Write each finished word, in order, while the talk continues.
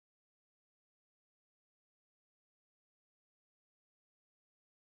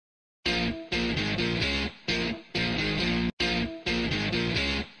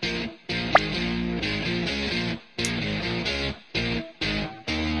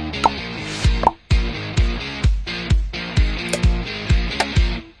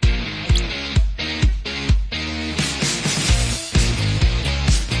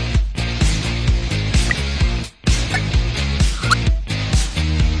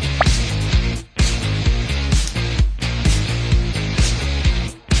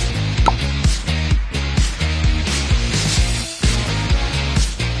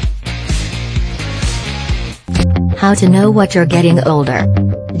How to know what you're getting older.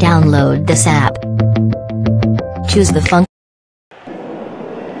 Download this app. Choose the function.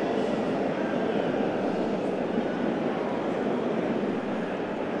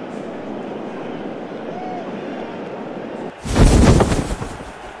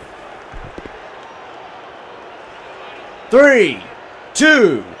 Three,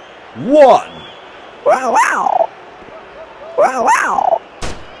 two, one. Wow, wow. Wow, wow.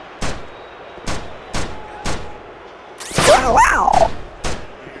 Wow, wow.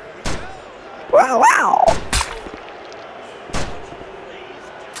 Wow, wow.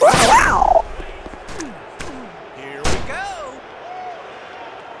 Wow, wow. Here we go.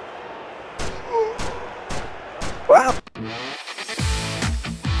 Wow.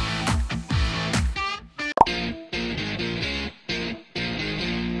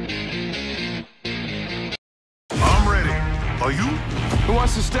 I'm ready. Are you? Who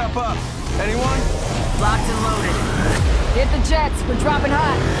wants to step up? Anyone? Locked and loaded. Hit the jets, we're dropping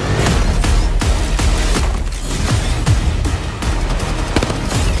hot.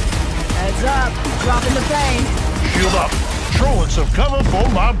 Heads up, dropping the pain. Shield up. Throwing some cover for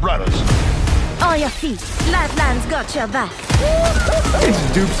my brothers. On your feet. Lifelines got your back.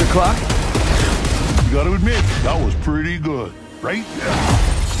 It's Dupes o'clock. You gotta admit, that was pretty good, right?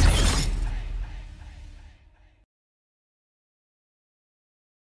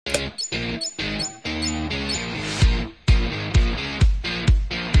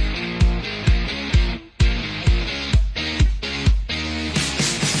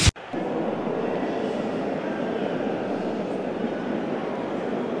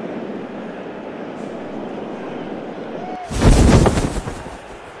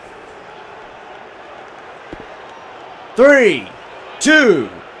 Three, two,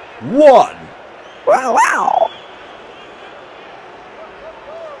 one. Wow, wow.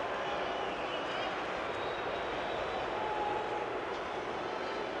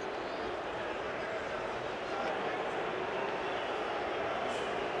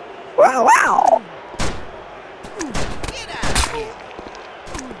 Wow, wow. Get out of here.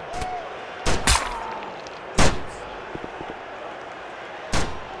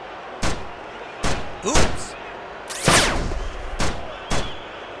 Oops.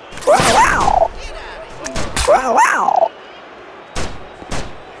 Wow, wow. Get out of here. Wow, wow.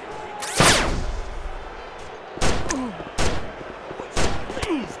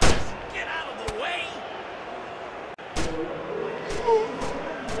 Please, just get out of the way.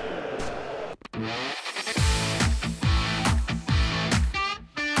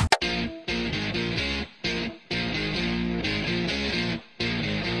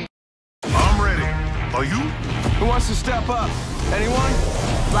 I'm ready. Are you? Who wants to step up? Anyone?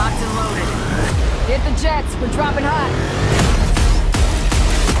 Locked and loaded. Hit the jets, we're dropping hot.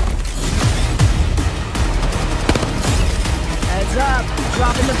 Heads up,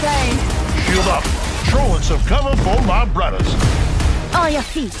 dropping the pain. Shield up. Throwing some cover for my brothers. On your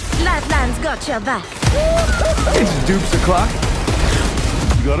feet. Lifelines got your back. It's Dupes o'clock.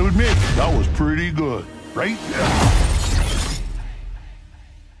 You gotta admit, that was pretty good, right?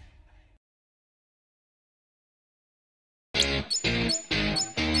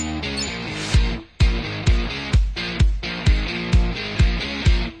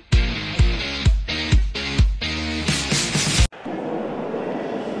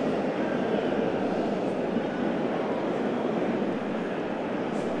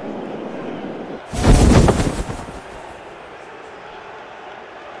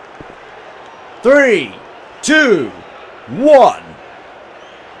 Three, two, one.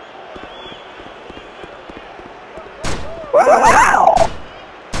 Wow, wow.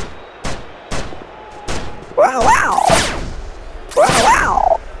 Wow, wow. Wow,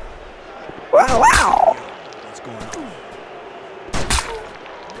 wow. Wow, wow. What's going on?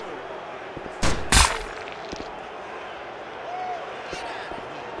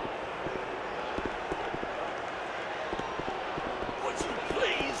 Would you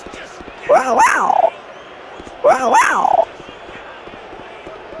please just get Wow, wow. Wow, wow.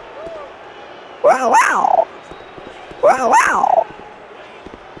 Wow, wow. Wow, wow.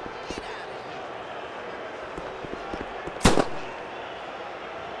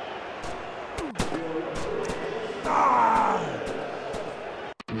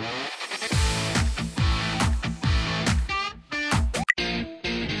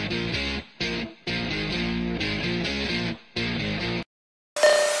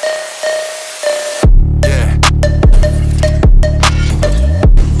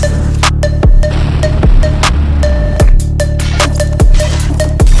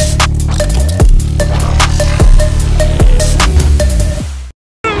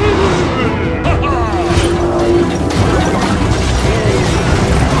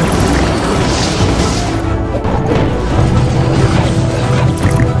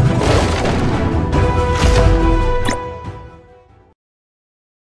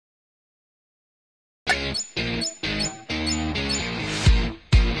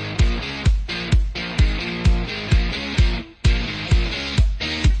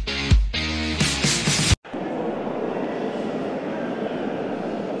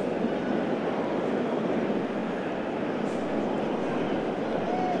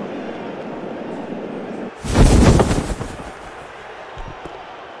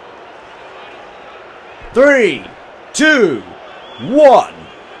 3, 2, 1.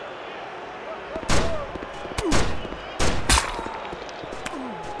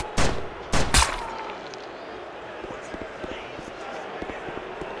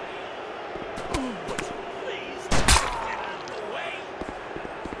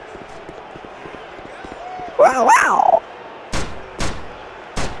 Wow, wow.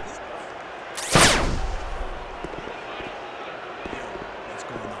 What's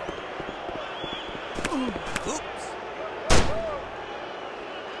going on? Oops.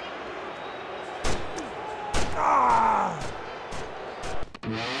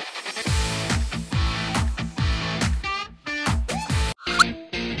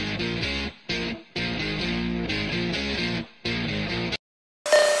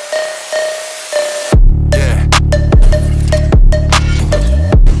 Yeah.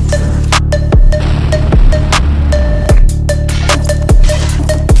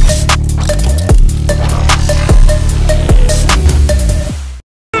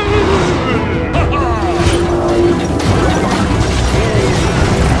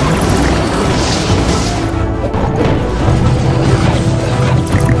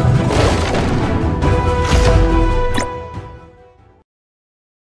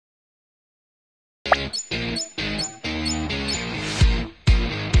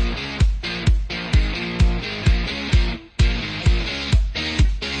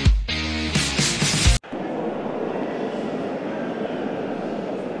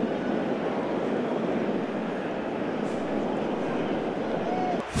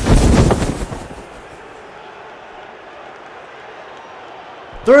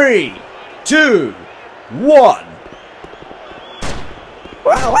 3, 2, 1.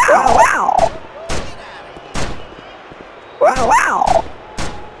 Wow, wow, wow. Wow, wow.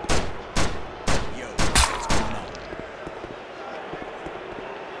 Yo, what's going on?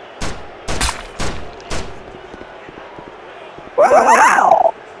 Wow,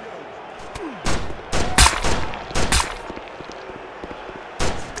 wow.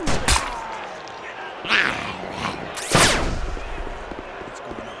 What's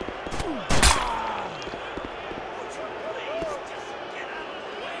going on?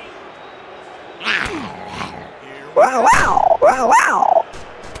 Wow, wow. Wow, wow.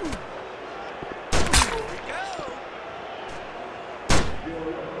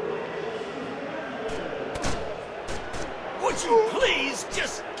 Would you please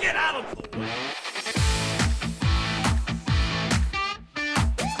just get out of the way?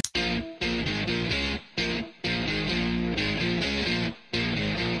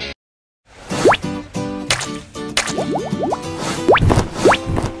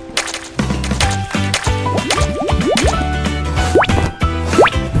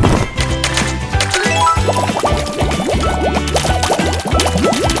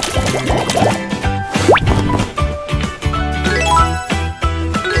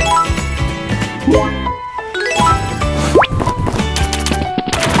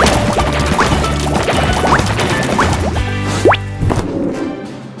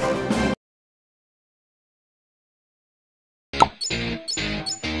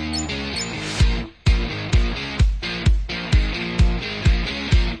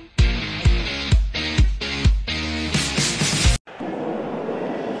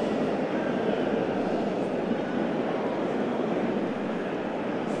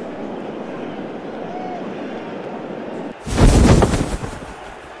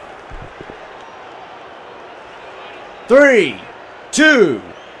 Three, two,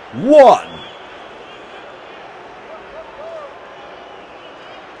 one.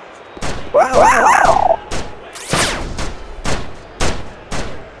 Wow, wow, wow.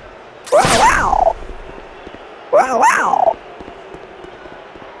 Wow, wow. Wow, wow.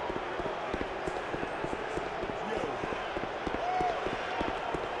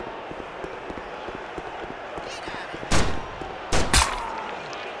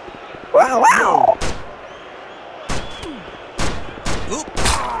 Wow, wow.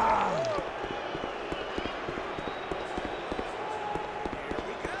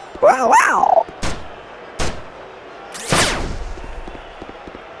 Wow, wow.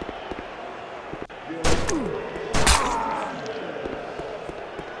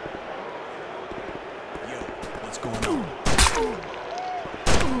 Yo, what's going on?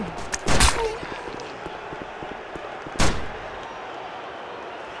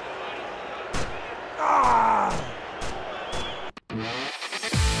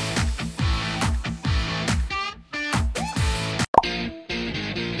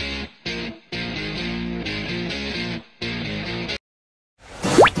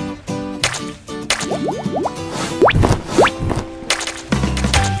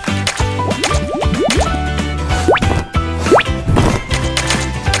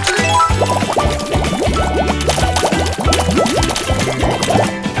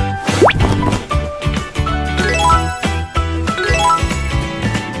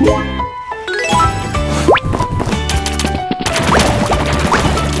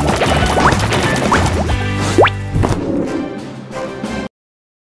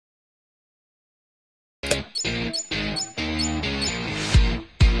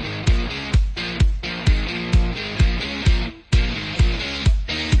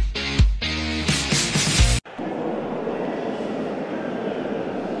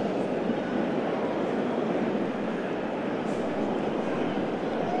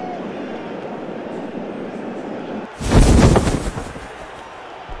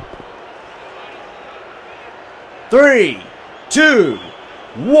 3, 2,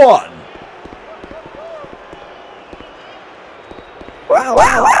 1. Wow,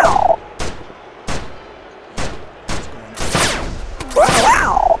 wow, wow. Wow,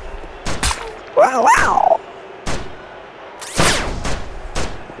 wow. Wow, wow.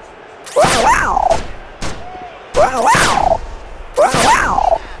 Wow, wow. Wow, wow. Wow,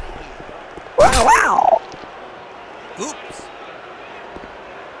 wow. Wow, wow. Oops.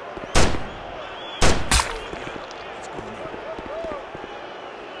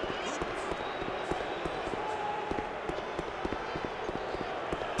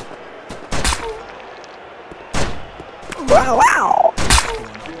 Wow, wow.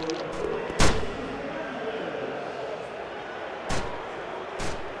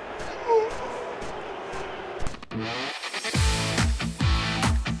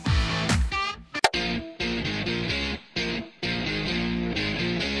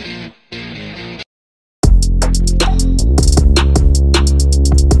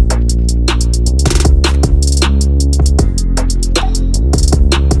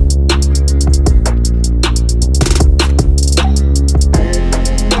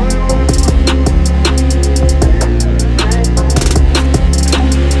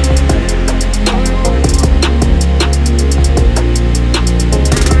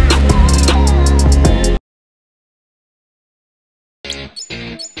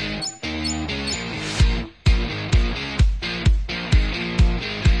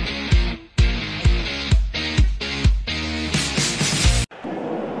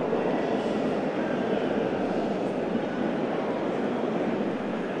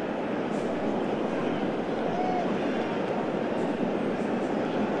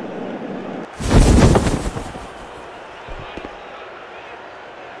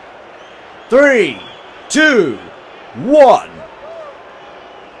 3, 2, 1.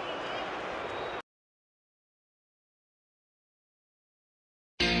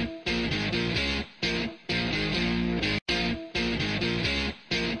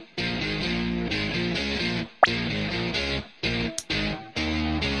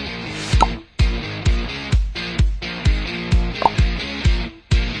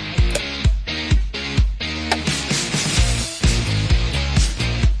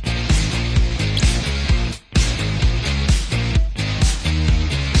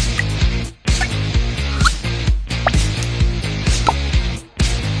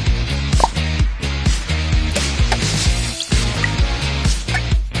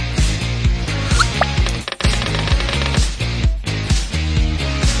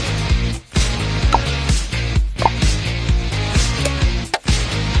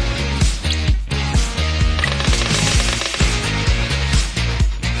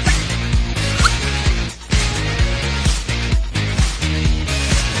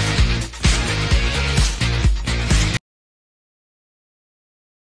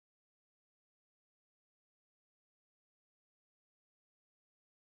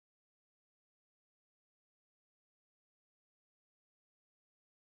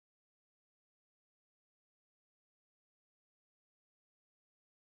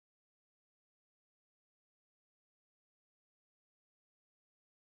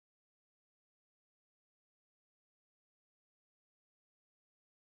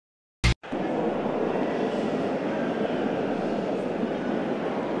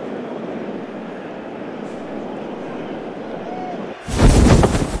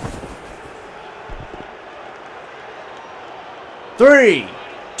 Three,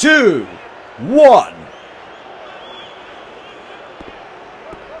 two, one.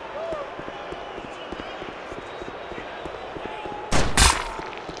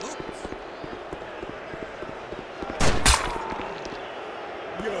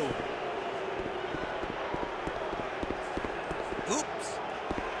 Oops.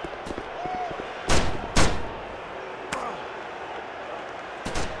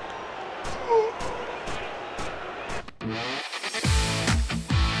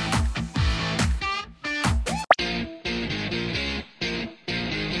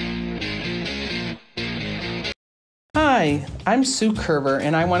 Hi, I'm Sue Kerber,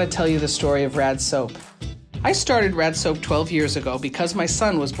 and I want to tell you the story of Rad Soap. I started Rad Soap 12 years ago because my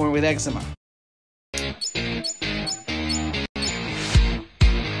son was born with eczema.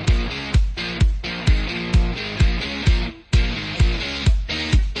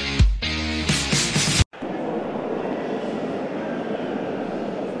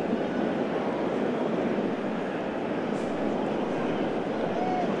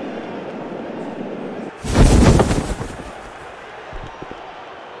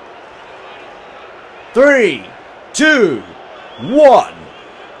 Three, two, one.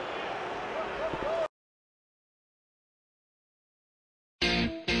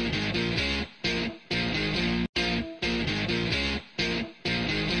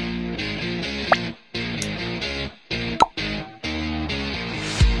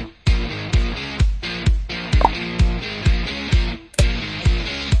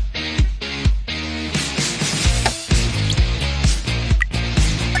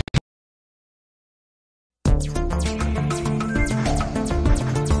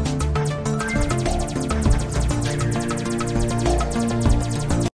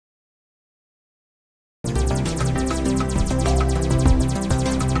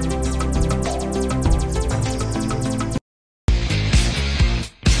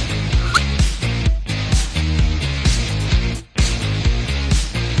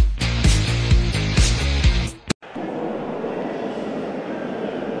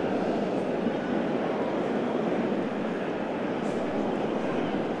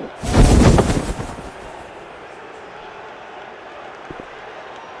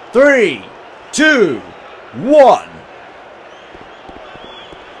 3, 2, 1.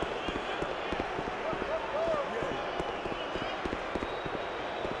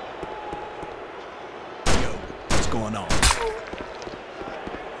 What's going on?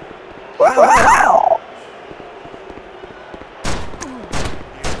 Wow, wow.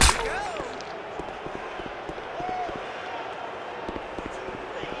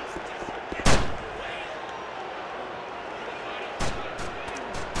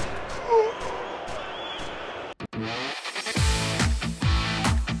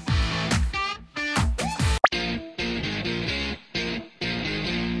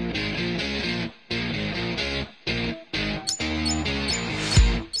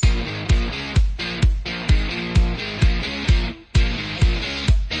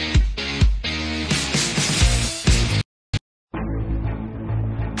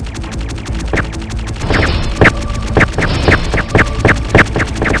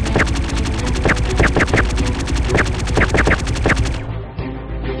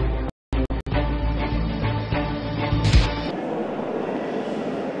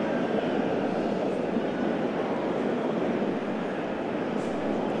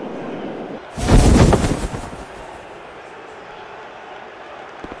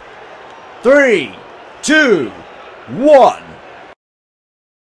 Three, two, one.